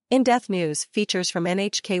In-depth news features from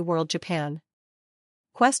NHK World Japan.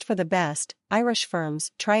 Quest for the best, Irish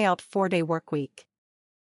firms try out 4-day workweek.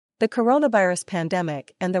 The coronavirus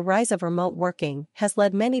pandemic and the rise of remote working has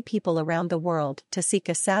led many people around the world to seek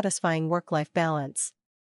a satisfying work-life balance.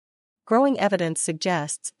 Growing evidence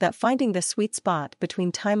suggests that finding the sweet spot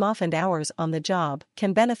between time off and hours on the job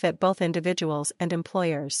can benefit both individuals and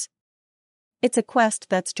employers. It's a quest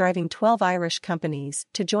that's driving 12 Irish companies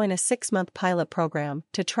to join a 6-month pilot program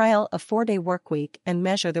to trial a 4-day workweek and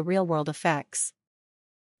measure the real-world effects.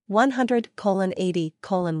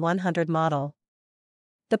 100:80:100 model.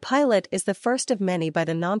 The pilot is the first of many by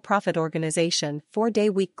the non-profit organization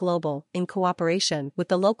 4-Day Week Global in cooperation with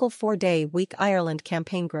the local 4-Day Week Ireland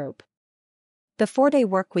campaign group. The 4-Day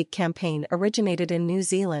Workweek campaign originated in New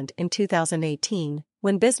Zealand in 2018,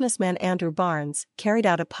 when businessman Andrew Barnes carried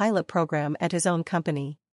out a pilot program at his own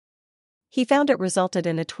company. He found it resulted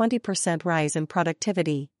in a 20% rise in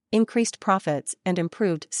productivity, increased profits, and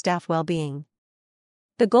improved staff well-being.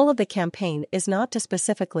 The goal of the campaign is not to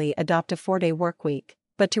specifically adopt a 4-day workweek,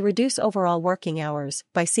 but to reduce overall working hours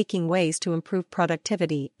by seeking ways to improve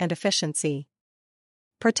productivity and efficiency.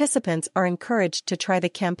 Participants are encouraged to try the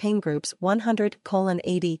campaign group's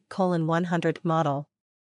 100:80:100 model.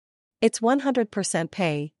 It's 100%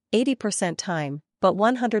 pay, 80% time, but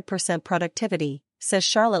 100% productivity, says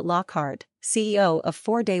Charlotte Lockhart, CEO of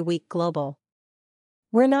 4-Day Week Global.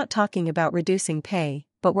 We're not talking about reducing pay,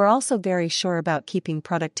 but we're also very sure about keeping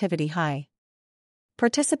productivity high.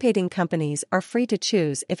 Participating companies are free to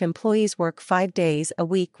choose if employees work 5 days a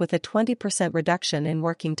week with a 20% reduction in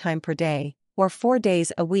working time per day, or 4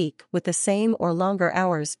 days a week with the same or longer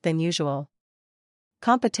hours than usual.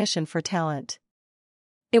 Competition for talent.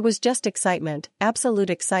 It was just excitement, absolute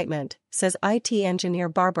excitement, says IT engineer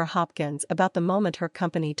Barbara Hopkins about the moment her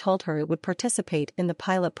company told her it would participate in the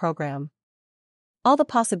pilot program. All the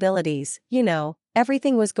possibilities,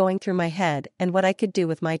 everything was going through my head and what I could do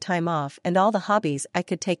with my time off and all the hobbies I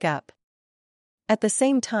could take up. At the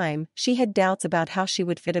same time, she had doubts about how she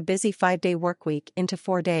would fit a busy 5-day workweek into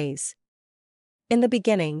 4 days. In the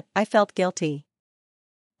beginning, I felt guilty.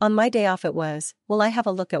 On my day off it was, will I have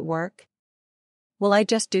a look at work? Will I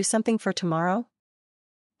just do something for tomorrow?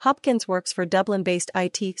 Hopkins works for Dublin-based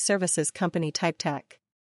IT services company TypeTech.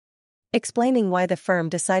 Explaining why the firm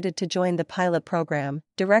decided to join the pilot program,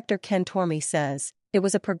 director Ken Tormey says, it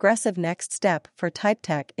was a progressive next step for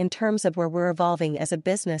TypeTech in terms of where we're evolving as a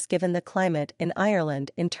business given the climate in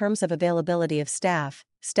Ireland in terms of availability of staff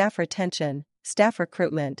retention, staff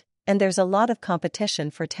recruitment, and there's a lot of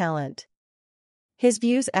competition for talent. His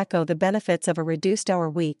views echo the benefits of a reduced-hour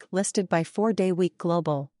week listed by 4-Day Week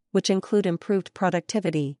Global, which include improved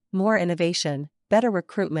productivity, more innovation, better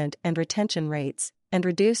recruitment and retention rates, and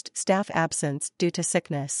reduced staff absence due to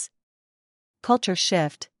sickness. Culture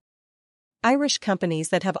shift. Irish companies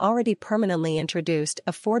that have already permanently introduced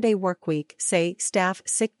a 4-day workweek say staff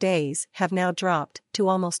sick days have now dropped to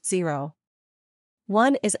almost zero.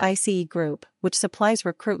 One is ICE Group, which supplies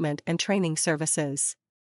recruitment and training services.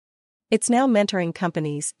 It's now mentoring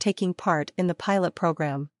companies taking part in the pilot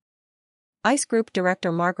program. ICE Group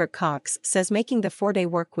Director Margaret Cox says making the 4-day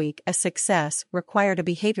workweek a success required a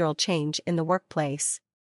behavioral change in the workplace.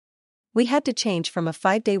 We had to change from a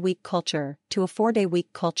 5-day week culture to a 4-day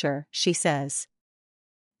week culture, she says.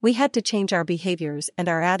 We had to change our behaviors and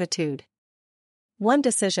our attitude. One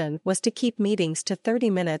decision was to keep meetings to 30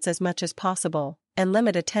 minutes as much as possible, and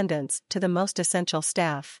limit attendance to the most essential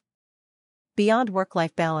staff. Beyond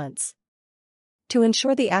work-life balance. To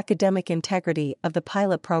ensure the academic integrity of the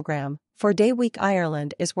pilot program, 4-Day Week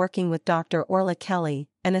Ireland is working with Dr. Orla Kelly,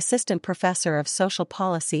 an assistant professor of social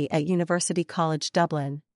policy at University College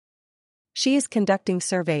Dublin. She is conducting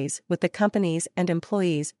surveys with the companies and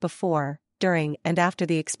employees before, during, and after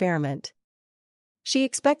the experiment. She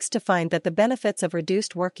expects to find that the benefits of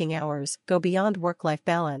reduced working hours go beyond work-life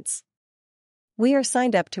balance. We are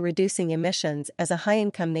signed up to reducing emissions as a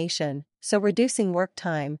high-income nation, so reducing work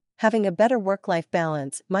time, having a better work-life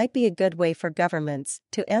balance might be a good way for governments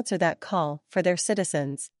to answer that call for their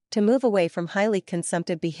citizens, to move away from highly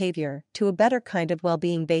consumptive behavior to a better kind of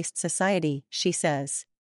well-being-based society, she says.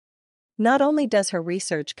 Not only does her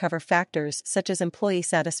research cover factors such as employee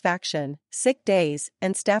satisfaction, sick days,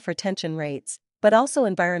 and staff retention rates, but also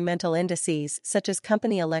environmental indices such as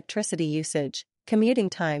company electricity usage, commuting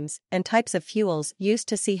times, and types of fuels used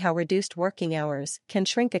to see how reduced working hours can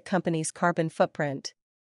shrink a company's carbon footprint.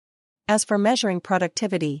 As for measuring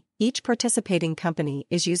productivity, each participating company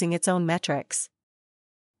is using its own metrics.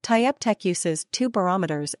 TypeTech uses 2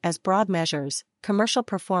 barometers as broad measures: commercial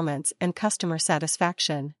performance and customer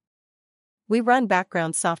satisfaction. We run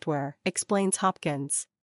background software, explains Hopkins.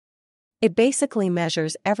 It basically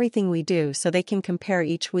measures everything we do so they can compare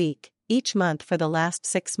each week, each month for the last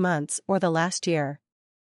 6 months or the last year.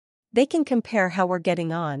 They can compare how we're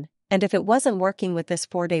getting on, and if it wasn't working with this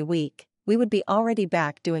 4-day week, we would be already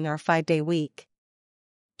back doing our 5-day week.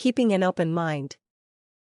 Keeping an open mind.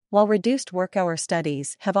 While reduced work-hour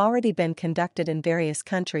studies have already been conducted in various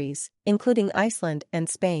countries, including Iceland and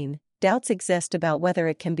Spain, doubts exist about whether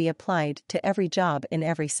it can be applied to every job in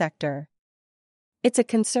every sector. It's a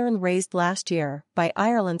concern raised last year by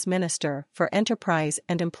Ireland's Minister for Enterprise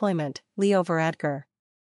and Employment, Leo Varadkar.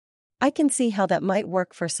 I can see how that might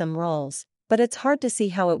work for some roles, but it's hard to see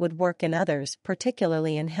how it would work in others,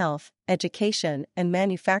 particularly in health, education, and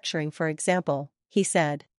manufacturing, for example, he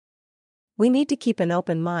said. We need to keep an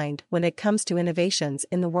open mind when it comes to innovations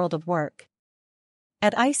in the world of work.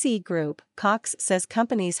 At ICE Group, Cox says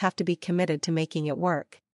companies have to be committed to making it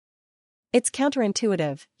work. It's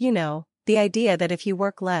counterintuitive, the idea that if you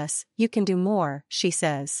work less, you can do more, she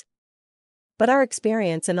says. But our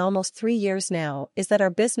experience in almost 3 years now is that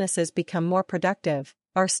our businesses become more productive,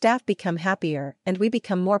 our staff become happier, and we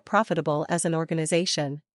become more profitable as an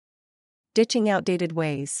organization. Ditching outdated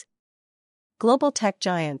ways. Global tech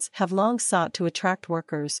giants have long sought to attract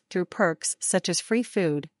workers through perks such as free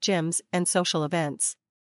food, gyms, and social events.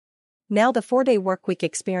 Now the 4-day workweek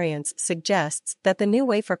experience suggests that the new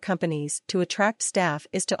way for companies to attract staff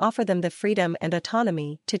is to offer them the freedom and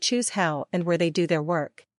autonomy to choose how and where they do their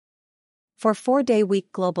work. For 4-day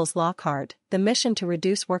week Global's Lockhart, the mission to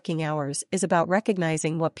reduce working hours is about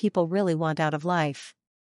recognizing what people really want out of life.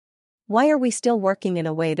 Why are we still working in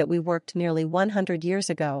a way that we worked nearly 100 years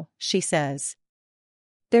ago, she says.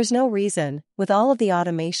 There's no reason, with all of the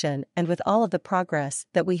automation and with all of the progress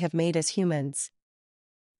that we have made as humans.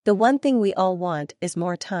 The one thing we all want is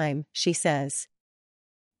more time, she says.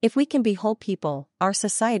 If we can be whole people, our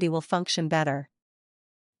society will function better.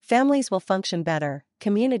 Families will function better,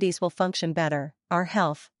 communities will function better, our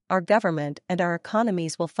health, our government and our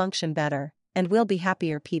economies will function better, and we'll be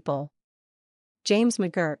happier people. James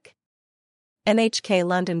McGurk, NHK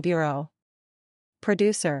London Bureau.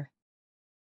 Producer.